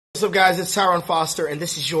What's up, guys? It's Tyron Foster, and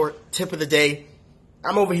this is your tip of the day.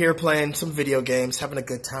 I'm over here playing some video games, having a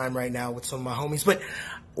good time right now with some of my homies. But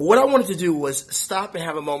what I wanted to do was stop and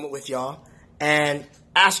have a moment with y'all and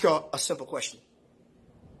ask y'all a simple question.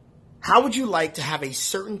 How would you like to have a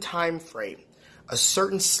certain time frame, a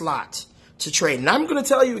certain slot to trade? And I'm going to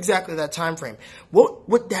tell you exactly that time frame. What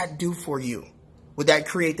would that do for you? Would that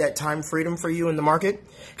create that time freedom for you in the market?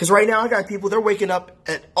 Because right now I got people, they're waking up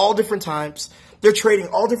at all different times. They're trading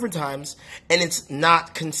all different times, and it's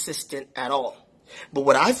not consistent at all. But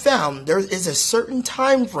what I found, there is a certain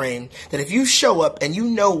time frame that if you show up and you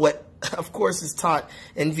know what, of course, is taught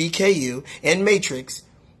in VKU and Matrix,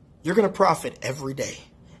 you're going to profit every day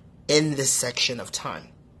in this section of time.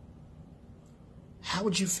 How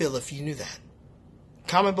would you feel if you knew that?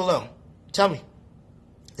 Comment below. Tell me.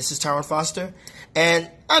 This is Tyron Foster, and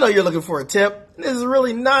I know you're looking for a tip. This is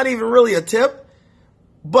really not even really a tip,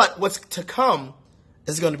 but what's to come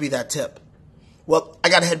is going to be that tip. Well, I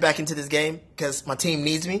got to head back into this game because my team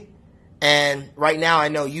needs me, and right now I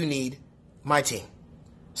know you need my team.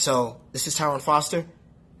 So this is Tyron Foster,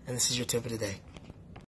 and this is your tip of the day.